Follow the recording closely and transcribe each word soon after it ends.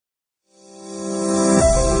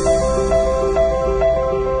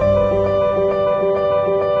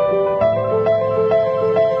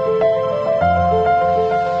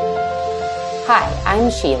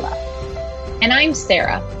Sheila. And I'm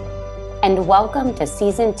Sarah. And welcome to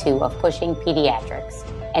Season 2 of Pushing Pediatrics,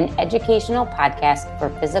 an educational podcast for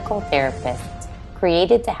physical therapists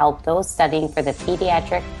created to help those studying for the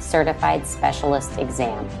Pediatric Certified Specialist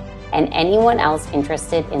exam and anyone else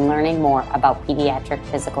interested in learning more about pediatric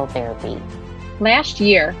physical therapy. Last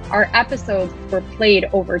year, our episodes were played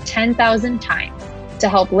over 10,000 times to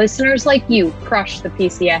help listeners like you crush the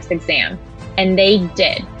PCS exam, and they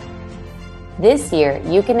did. This year,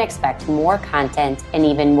 you can expect more content and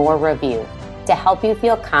even more review to help you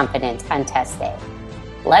feel confident on test day.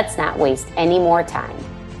 Let's not waste any more time.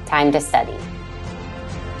 Time to study.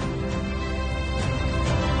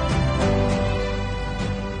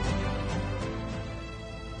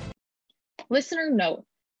 Listener note,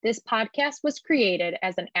 this podcast was created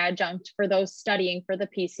as an adjunct for those studying for the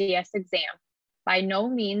PCS exam. By no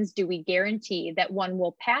means do we guarantee that one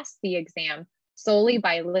will pass the exam solely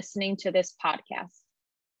by listening to this podcast.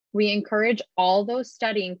 We encourage all those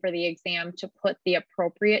studying for the exam to put the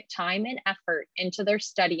appropriate time and effort into their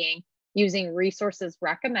studying using resources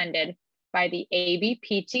recommended by the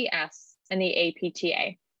ABPTS and the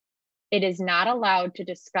APTA. It is not allowed to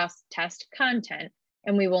discuss test content,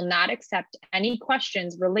 and we will not accept any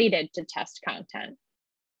questions related to test content.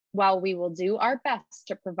 While we will do our best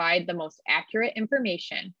to provide the most accurate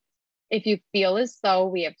information, if you feel as though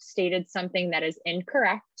we have stated something that is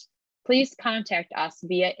incorrect, please contact us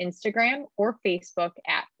via Instagram or Facebook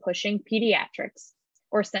at Pushing Pediatrics,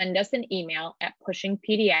 or send us an email at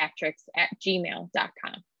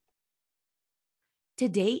pushingpediatrics@gmail.com.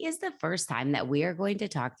 Today is the first time that we are going to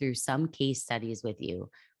talk through some case studies with you.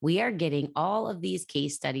 We are getting all of these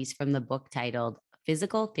case studies from the book titled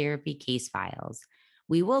Physical Therapy Case Files.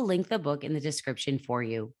 We will link the book in the description for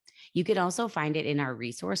you. You can also find it in our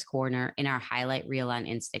resource corner in our highlight reel on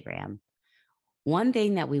Instagram. One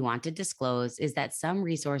thing that we want to disclose is that some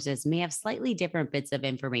resources may have slightly different bits of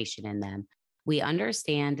information in them. We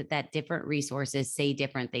understand that different resources say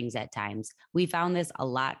different things at times. We found this a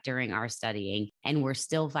lot during our studying, and we're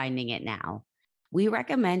still finding it now. We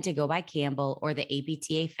recommend to go by Campbell or the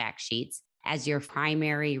APTA fact sheets as your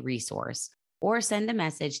primary resource, or send a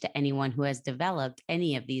message to anyone who has developed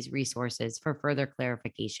any of these resources for further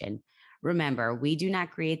clarification. Remember, we do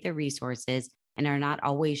not create the resources and are not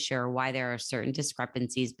always sure why there are certain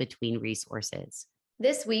discrepancies between resources.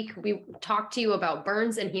 This week, we talked to you about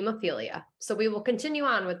burns and hemophilia, so we will continue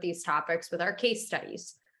on with these topics with our case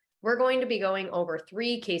studies. We're going to be going over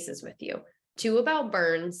 3 cases with you, 2 about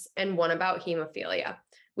burns and 1 about hemophilia.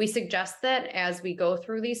 We suggest that as we go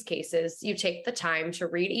through these cases, you take the time to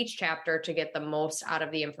read each chapter to get the most out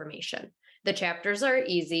of the information. The chapters are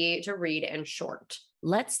easy to read and short.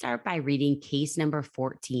 Let's start by reading case number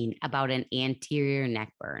 14 about an anterior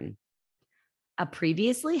neck burn. A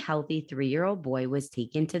previously healthy 3-year-old boy was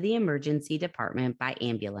taken to the emergency department by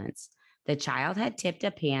ambulance. The child had tipped a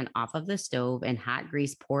pan off of the stove and hot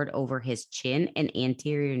grease poured over his chin and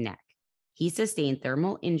anterior neck. He sustained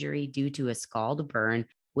thermal injury due to a scald burn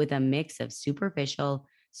with a mix of superficial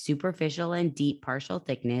and deep partial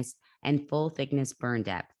thickness, and full thickness burn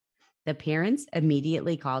depth. The parents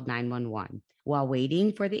immediately called 911. While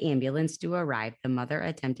waiting for the ambulance to arrive, the mother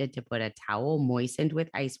attempted to put a towel moistened with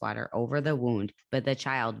ice water over the wound, but the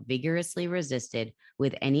child vigorously resisted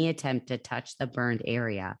with any attempt to touch the burned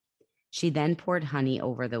area. She then poured honey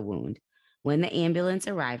over the wound. When the ambulance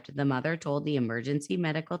arrived, the mother told the emergency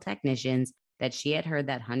medical technicians that she had heard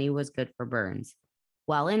that honey was good for burns.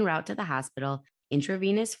 While en route to the hospital,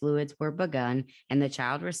 intravenous fluids were begun and the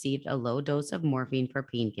child received a low dose of morphine for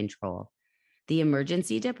pain control. The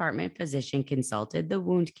emergency department physician consulted the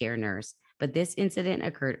wound care nurse, but this incident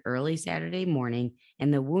occurred early Saturday morning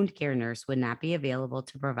and the wound care nurse would not be available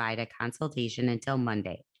to provide a consultation until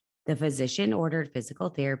Monday. The physician ordered physical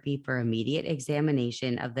therapy for immediate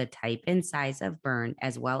examination of the type and size of burn,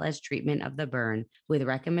 as well as treatment of the burn with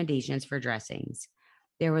recommendations for dressings.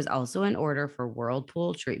 There was also an order for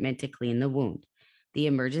Whirlpool treatment to clean the wound. The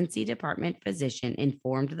emergency department physician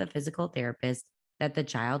informed the physical therapist that the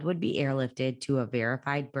child would be airlifted to a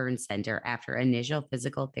verified burn center after initial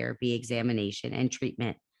physical therapy examination and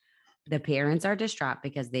treatment. The parents are distraught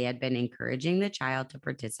because they had been encouraging the child to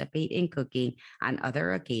participate in cooking on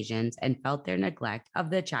other occasions and felt their neglect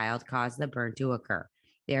of the child caused the burn to occur.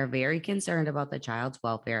 They are very concerned about the child's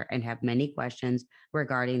welfare and have many questions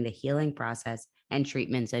regarding the healing process and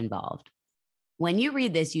treatments involved. When you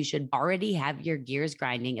read this, you should already have your gears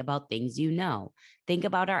grinding about things you know. Think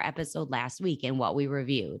about our episode last week and what we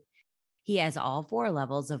reviewed. He has all 4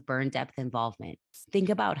 levels of burn depth involvement. Think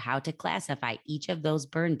about how to classify each of those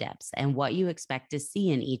burn depths and what you expect to see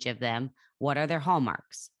in each of them. What are their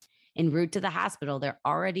hallmarks? En route to the hospital, they're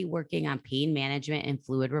already working on pain management and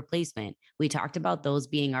fluid replacement. We talked about those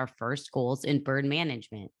being our first goals in burn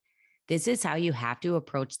management. This is how you have to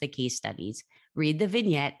approach the case studies. Read the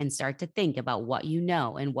vignette and start to think about what you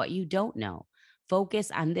know and what you don't know.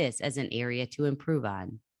 Focus on this as an area to improve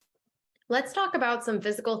on. Let's talk about some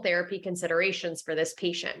physical therapy considerations for this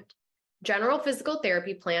patient. General physical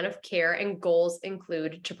therapy plan of care and goals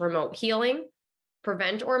include to promote healing,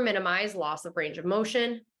 prevent or minimize loss of range of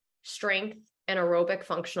motion, strength, and aerobic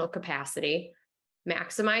functional capacity,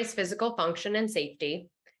 maximize physical function and safety,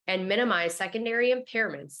 and minimize secondary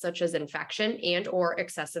impairments such as infection and/or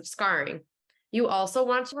excessive scarring. You also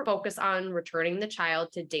want to focus on returning the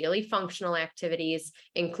child to daily functional activities,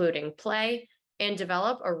 including play, and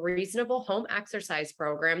develop a reasonable home exercise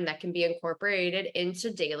program that can be incorporated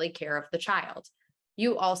into daily care of the child.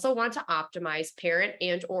 You also want to optimize parent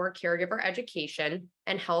and/or caregiver education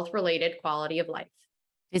and health-related quality of life.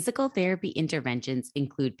 Physical therapy interventions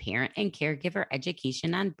include parent and caregiver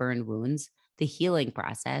education on burn wounds, the healing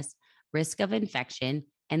process, risk of infection,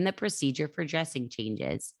 and the procedure for dressing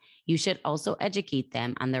changes. You should also educate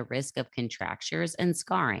them on the risk of contractures and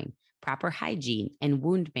scarring, proper hygiene and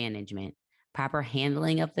wound management, proper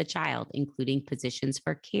handling of the child, including positions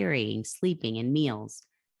for carrying, sleeping, and meals.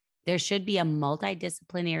 There should be a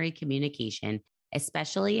multidisciplinary communication,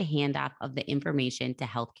 especially a handoff of the information to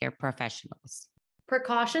healthcare professionals.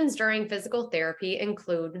 Precautions during physical therapy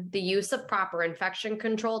include the use of proper infection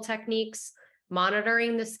control techniques,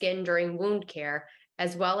 monitoring the skin during wound care,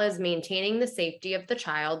 as well as maintaining the safety of the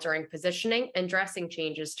child during positioning and dressing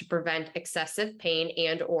changes to prevent excessive pain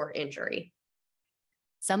and/or injury.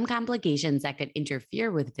 Some complications that could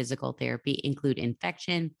interfere with physical therapy include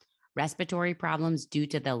infection, respiratory problems due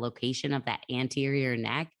to the location of that anterior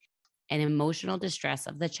neck, and emotional distress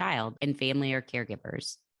of the child and family or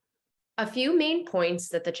caregivers. A few main points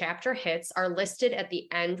that the chapter hits are listed at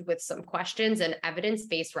the end with some questions and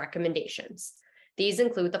evidence-based recommendations. These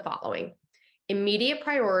include the following. Immediate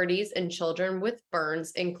priorities in children with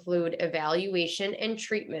burns include evaluation and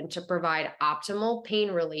treatment to provide optimal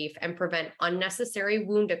pain relief and prevent unnecessary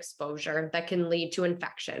wound exposure that can lead to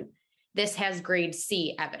infection. This has grade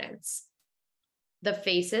C evidence. The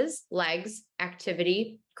faces, legs,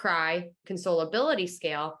 activity, cry, consolability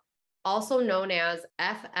scale, also known as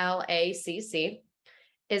FLACC,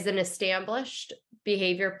 is an established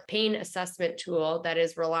behavior pain assessment tool that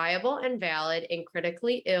is reliable and valid in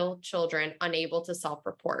critically ill children unable to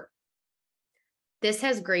self-report. This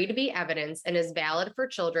has grade B evidence and is valid for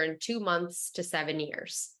children 2 months to 7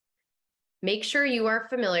 years. Make sure you are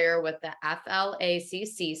familiar with the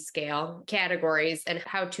FLACC scale categories and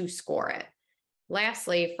how to score it.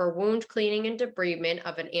 Lastly, for wound cleaning and debridement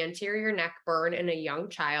of an anterior neck burn in a young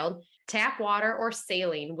child, tap water or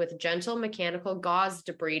saline with gentle mechanical gauze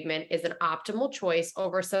debridement is an optimal choice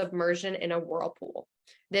over submersion in a whirlpool.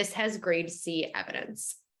 This has grade C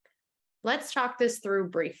evidence. Let's talk this through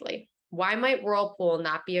briefly. Why might whirlpool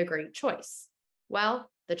not be a great choice?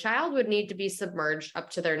 Well, the child would need to be submerged up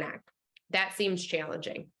to their neck. That seems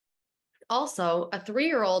challenging. Also, a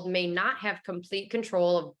 3-year-old may not have complete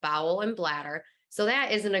control of bowel and bladder, so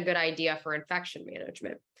that isn't a good idea for infection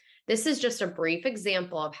management. This is just a brief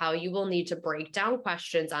example of how you will need to break down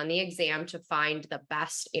questions on the exam to find the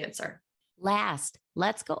best answer. Last,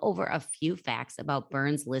 let's go over a few facts about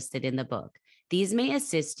burns listed in the book. These may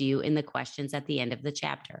assist you in the questions at the end of the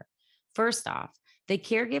chapter. First off, the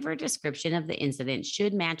caregiver description of the incident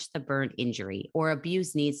should match the burn injury, or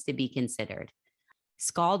abuse needs to be considered.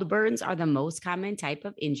 Scald burns are the most common type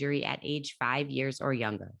of injury at age 5 years or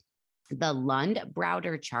younger. The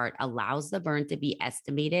Lund-Browder chart allows the burn to be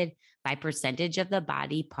estimated by percentage of the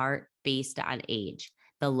body part based on age.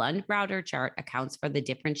 The Lund-Browder chart accounts for the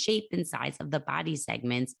different shape and size of the body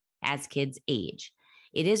segments as kids age.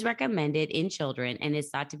 It is recommended in children and is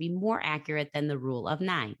thought to be more accurate than the rule of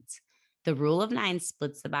nines. The rule of nines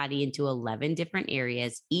splits the body into 11 different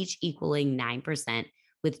areas, each equaling 9%,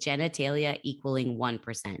 with genitalia equaling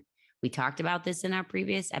 1%. We talked about this in our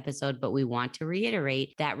previous episode, but we want to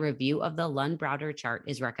reiterate that review of the Lund-Browder chart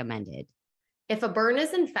is recommended. If a burn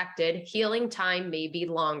is infected, healing time may be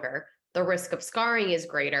longer, the risk of scarring is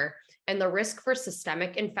greater, and the risk for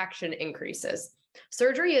systemic infection increases.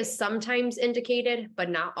 Surgery is sometimes indicated, but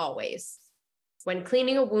not always. When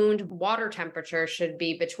cleaning a wound, water temperature should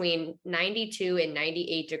be between 92 and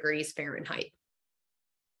 98 degrees Fahrenheit.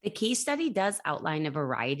 The case study does outline a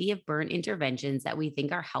variety of burn interventions that we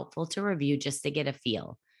think are helpful to review just to get a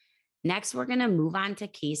feel. Next, we're going to move on to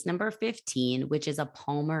case number 15, which is a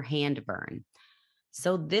palmar hand burn.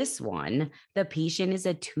 So, this one, the patient is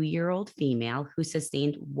a 2-year-old female who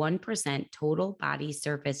sustained 1% total body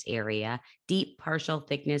surface area, deep partial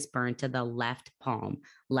thickness burn to the left palm,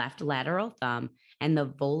 left lateral thumb, and the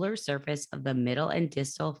volar surface of the middle and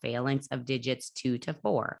distal phalanx of digits 2 to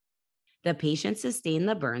 4. The patient sustained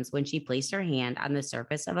the burns when she placed her hand on the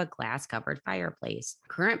surface of a glass covered fireplace.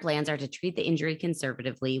 Current plans are to treat the injury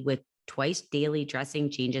conservatively with twice daily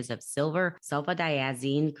dressing changes of silver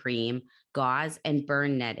sulfadiazine cream, gauze, and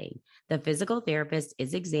burn netting. The physical therapist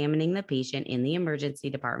is examining the patient in the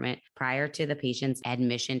emergency department prior to the patient's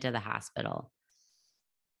admission to the hospital.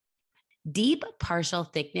 Deep partial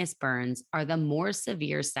thickness burns are the more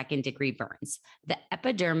severe second degree burns. The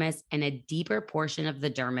epidermis and a deeper portion of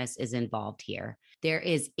the dermis is involved here. There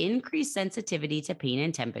is increased sensitivity to pain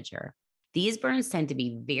and temperature. These burns tend to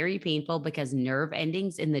be very painful because nerve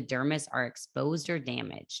endings in the dermis are exposed or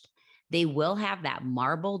damaged. They will have that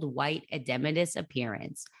marbled white edematous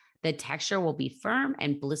appearance. The texture will be firm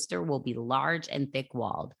and blister will be large and thick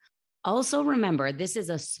walled. Also, remember, this is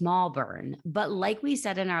a small burn, but like we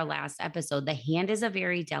said in our last episode, the hand is a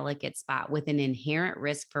very delicate spot with an inherent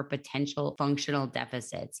risk for potential functional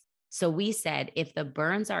deficits. So we said if the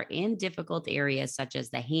burns are in difficult areas such as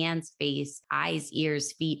the hands, face, eyes,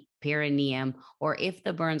 ears, feet, perineum, or if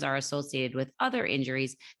the burns are associated with other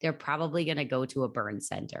injuries, they're probably going to go to a burn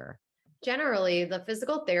center. Generally, the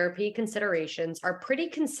physical therapy considerations are pretty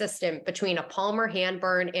consistent between a palmar hand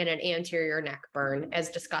burn and an anterior neck burn, as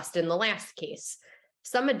discussed in the last case.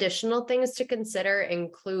 Some additional things to consider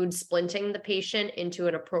include splinting the patient into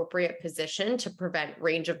an appropriate position to prevent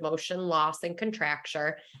range of motion loss and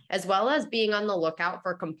contracture, as well as being on the lookout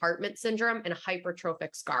for compartment syndrome and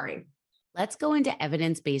hypertrophic scarring. Let's go into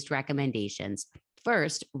evidence-based recommendations.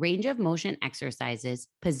 First, range of motion exercises,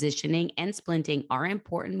 positioning, and splinting are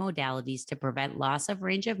important modalities to prevent loss of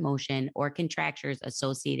range of motion or contractures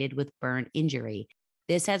associated with burn injury.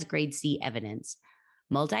 This has grade C evidence.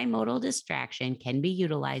 Multimodal distraction can be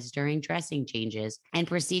utilized during dressing changes and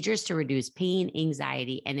procedures to reduce pain,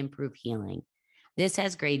 anxiety, and improve healing. This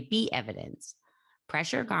has grade B evidence.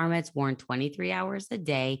 Pressure garments worn 23 hours a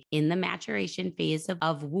day in the maturation phase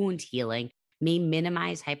of wound healing may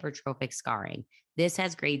minimize hypertrophic scarring. This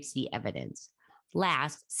has grade C evidence.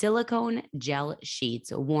 Last, silicone gel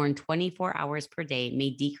sheets worn 24 hours per day may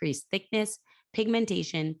decrease thickness,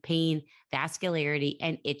 pigmentation, pain, vascularity,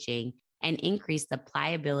 and itching, and increase the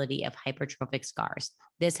pliability of hypertrophic scars.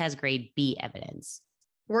 This has grade B evidence.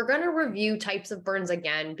 We're going to review types of burns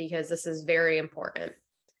again because this is very important.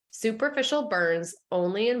 Superficial burns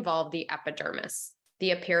only involve the epidermis.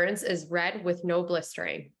 The appearance is red with no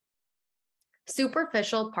blistering.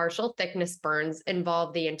 Superficial partial thickness burns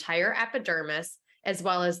involve the entire epidermis as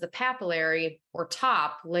well as the papillary or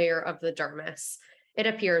top layer of the dermis. It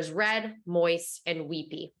appears red, moist, and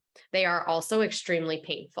weepy. They are also extremely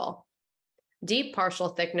painful. Deep partial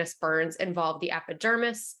thickness burns involve the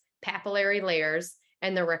epidermis, papillary layers,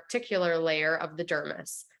 and the reticular layer of the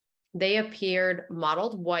dermis. They appeared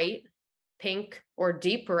mottled white, pink, or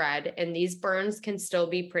deep red, and these burns can still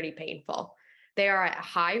be pretty painful. They are at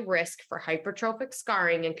high risk for hypertrophic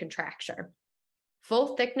scarring and contracture.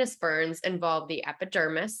 Full thickness burns involve the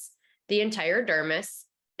epidermis, the entire dermis,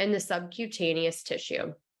 and the subcutaneous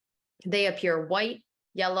tissue. They appear white,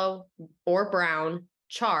 yellow, or brown,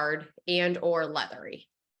 charred, and or leathery.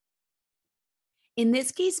 In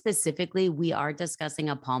this case specifically, we are discussing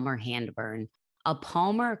a palmar hand burn. A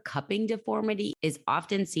palmar cupping deformity is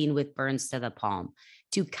often seen with burns to the palm.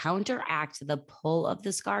 To counteract the pull of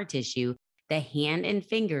the scar tissue, the hand and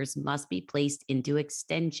fingers must be placed into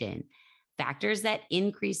extension. Factors that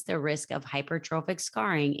increase the risk of hypertrophic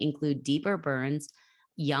scarring include deeper burns,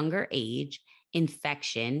 younger age,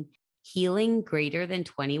 infection, healing greater than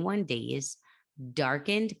 21 days,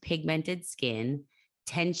 darkened pigmented skin,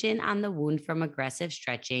 tension on the wound from aggressive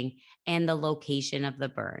stretching, and the location of the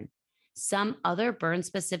burn. Some other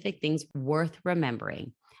burn-specific things worth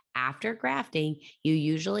remembering. After grafting, you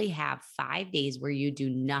usually have 5 days where you do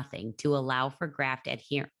nothing to allow for graft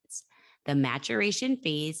adherence. The maturation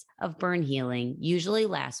phase of burn healing usually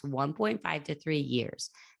lasts 1.5 to 3 years,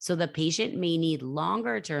 so the patient may need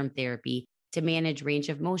longer-term therapy to manage range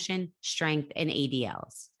of motion, strength, and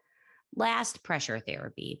ADLs. Last, pressure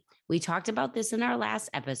therapy. We talked about this in our last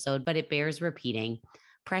episode, but it bears repeating.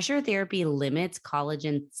 Pressure therapy limits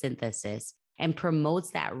collagen synthesis and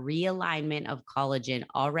promotes that realignment of collagen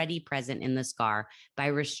already present in the scar by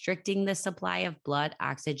restricting the supply of blood,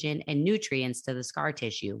 oxygen, and nutrients to the scar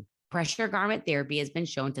tissue. Pressure garment therapy has been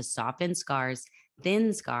shown to soften scars,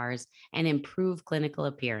 thin scars, and improve clinical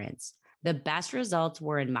appearance. The best results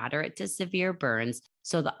were in moderate to severe burns,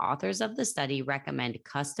 so the authors of the study recommend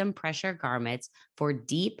custom pressure garments for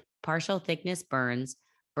deep, partial thickness burns,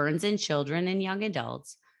 burns in children and young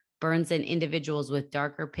adults, burns in individuals with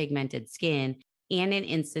darker pigmented skin, and in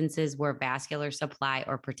instances where vascular supply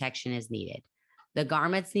or protection is needed. The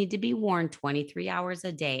garments need to be worn 23 hours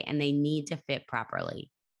a day and they need to fit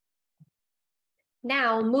properly.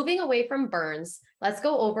 Now, moving away from burns, let's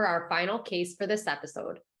go over our final case for this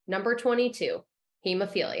episode, number 22,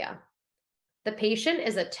 hemophilia. The patient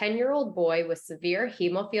is a 10-year-old boy with severe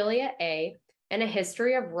hemophilia A and a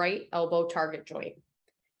history of right elbow target joint.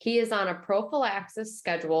 He is on a prophylaxis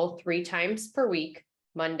schedule 3 times per week,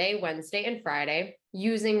 Monday, Wednesday, and Friday,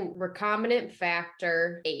 using recombinant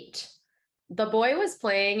factor 8. The boy was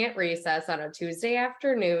playing at recess on a Tuesday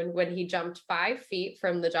afternoon when he jumped 5 feet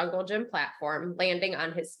from the jungle gym platform, landing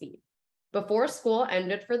on his feet. Before school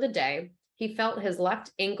ended for the day, he felt his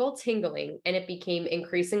left ankle tingling and it became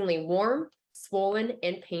increasingly warm, swollen,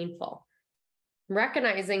 and painful.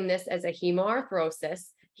 Recognizing this as a hemoarthrosis,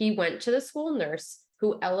 he went to the school nurse,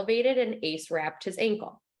 who elevated and ACE wrapped his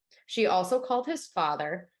ankle. She also called his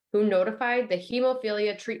father, who notified the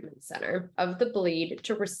Hemophilia Treatment Center of the bleed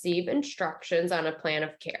to receive instructions on a plan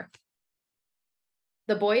of care.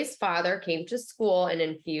 The boy's father came to school and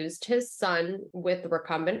infused his son with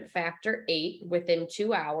recombinant factor 8 within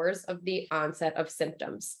 2 hours of the onset of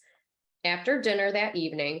symptoms. After dinner that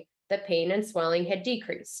evening, the pain and swelling had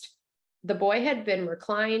decreased. The boy had been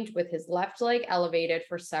reclined with his left leg elevated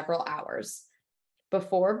for several hours.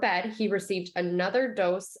 Before bed, he received another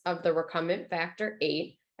dose of the recombinant factor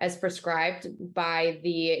 8 as prescribed by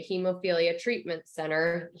the Hemophilia Treatment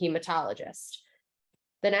Center hematologist.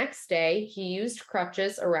 The next day, he used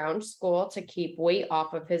crutches around school to keep weight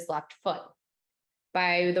off of his left foot.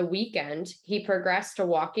 By the weekend, he progressed to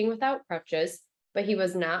walking without crutches, but he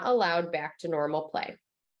was not allowed back to normal play.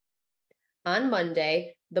 On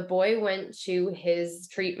Monday, the boy went to his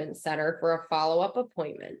treatment center for a follow-up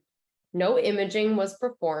appointment. No imaging was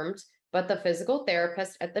performed, but the physical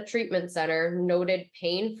therapist at the treatment center noted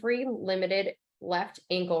pain-free, limited left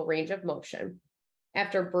ankle range of motion.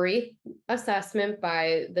 After brief assessment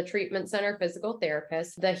by the treatment center physical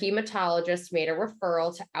therapist, the hematologist made a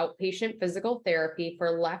referral to outpatient physical therapy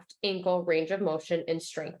for left ankle range of motion and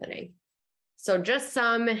strengthening. So just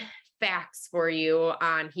some facts for you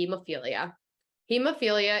on hemophilia.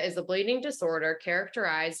 Hemophilia is a bleeding disorder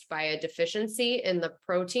characterized by a deficiency in the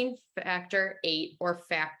protein factor 8 or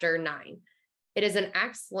factor 9. It is an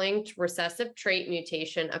X-linked recessive trait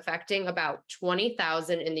mutation affecting about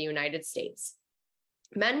 20,000 in the United States.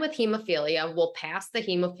 Men with hemophilia will pass the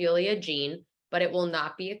hemophilia gene, but it will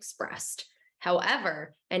not be expressed.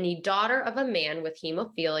 However, any daughter of a man with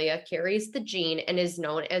hemophilia carries the gene and is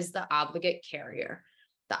known as the obligate carrier.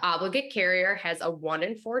 The obligate carrier has a 1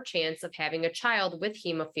 in 4 chance of having a child with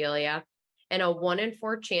hemophilia and a 1 in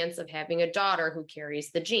 4 chance of having a daughter who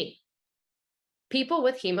carries the gene. People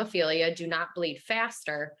with hemophilia do not bleed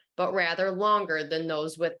faster, but rather longer than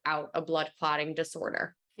those without a blood clotting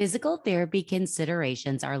disorder. Physical therapy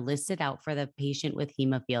considerations are listed out for the patient with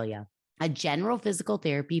hemophilia. A general physical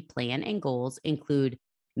therapy plan and goals include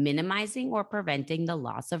minimizing or preventing the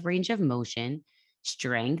loss of range of motion,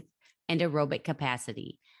 strength, and aerobic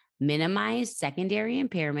capacity, minimize secondary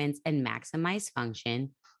impairments and maximize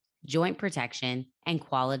function, joint protection, and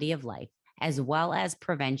quality of life, as well as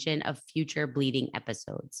prevention of future bleeding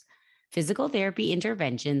episodes. Physical therapy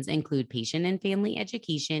interventions include patient and family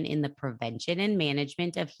education in the prevention and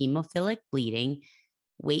management of hemophilic bleeding,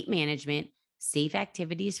 weight management, safe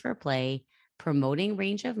activities for play, promoting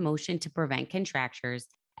range of motion to prevent contractures,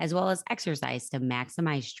 as well as exercise to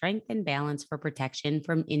maximize strength and balance for protection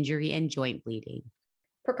from injury and joint bleeding.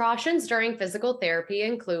 Precautions during physical therapy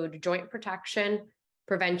include joint protection,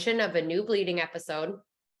 prevention of a new bleeding episode,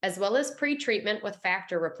 as well as pre-treatment with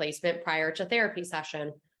factor replacement prior to therapy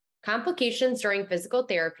session. Complications during physical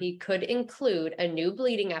therapy could include a new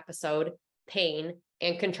bleeding episode, pain,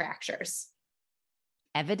 and contractures.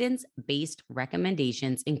 Evidence-based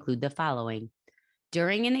recommendations include the following.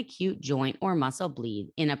 During an acute joint or muscle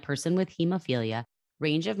bleed in a person with hemophilia,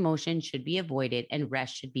 range of motion should be avoided and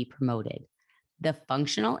rest should be promoted. The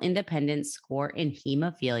Functional Independence Score in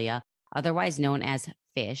Hemophilia, otherwise known as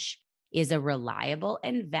FISH, is a reliable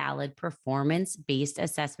and valid performance-based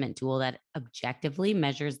assessment tool that objectively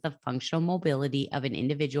measures the functional mobility of an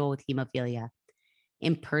individual with hemophilia.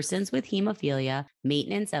 In persons with hemophilia,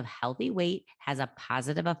 maintenance of healthy weight has a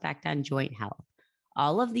positive effect on joint health.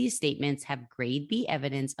 All of these statements have grade B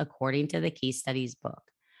evidence according to the case studies book.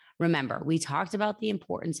 Remember, we talked about the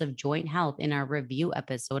importance of joint health in our review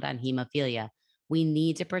episode on hemophilia. We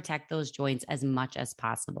need to protect those joints as much as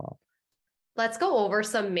possible. Let's go over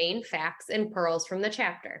some main facts and pearls from the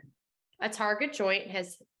chapter. A target joint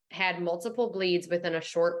has had multiple bleeds within a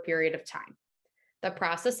short period of time. The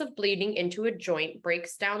process of bleeding into a joint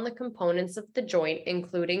breaks down the components of the joint,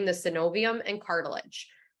 including the synovium and cartilage.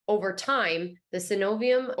 Over time, the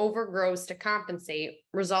synovium overgrows to compensate,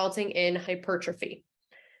 resulting in hypertrophy.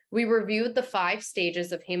 We reviewed the 5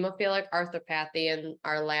 stages of hemophilic arthropathy in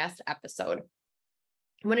our last episode.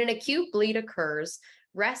 When an acute bleed occurs,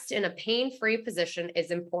 rest in a pain-free position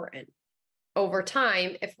is important. Over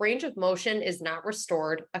time, if range of motion is not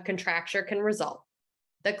restored, a contracture can result.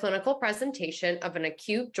 The clinical presentation of an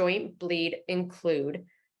acute joint bleed include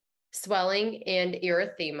swelling and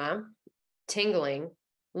erythema, tingling,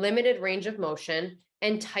 limited range of motion,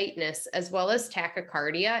 and tightness, as well as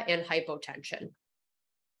tachycardia and hypotension.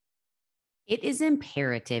 It is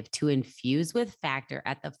imperative to infuse with factor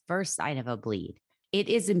at the first sign of a bleed. The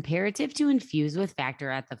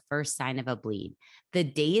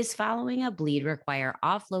days following a bleed require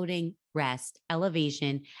offloading, rest,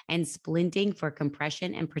 elevation, and splinting for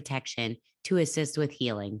compression and protection to assist with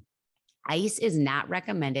healing. Ice is not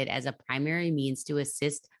recommended as a primary means to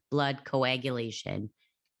assist blood coagulation.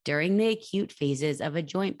 During the acute phases of a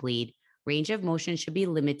joint bleed, range of motion should be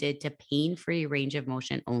limited to pain-free range of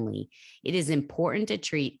motion only. It is important to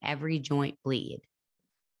treat every joint bleed.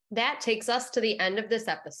 That takes us to the end of this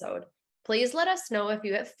episode. Please let us know if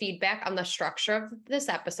you have feedback on the structure of this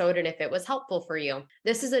episode and if it was helpful for you.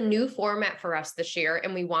 This is a new format for us this year,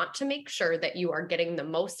 and we want to make sure that you are getting the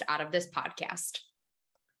most out of this podcast.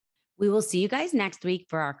 We will see you guys next week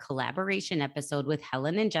for our collaboration episode with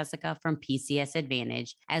Helen and Jessica from PCS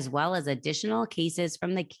Advantage, as well as additional cases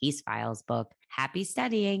from the Case Files book. Happy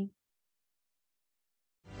studying.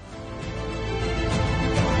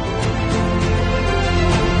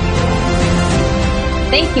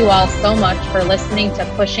 Thank you all so much for listening to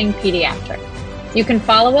Pushing Pediatrics. You can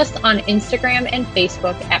follow us on Instagram and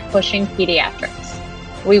Facebook at Pushing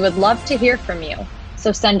Pediatrics. We would love to hear from you,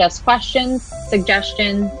 so send us questions,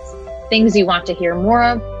 suggestions, things you want to hear more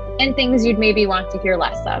of, and things you'd maybe want to hear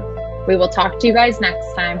less of. We will talk to you guys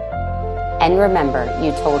next time. And remember,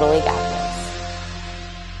 you totally got it.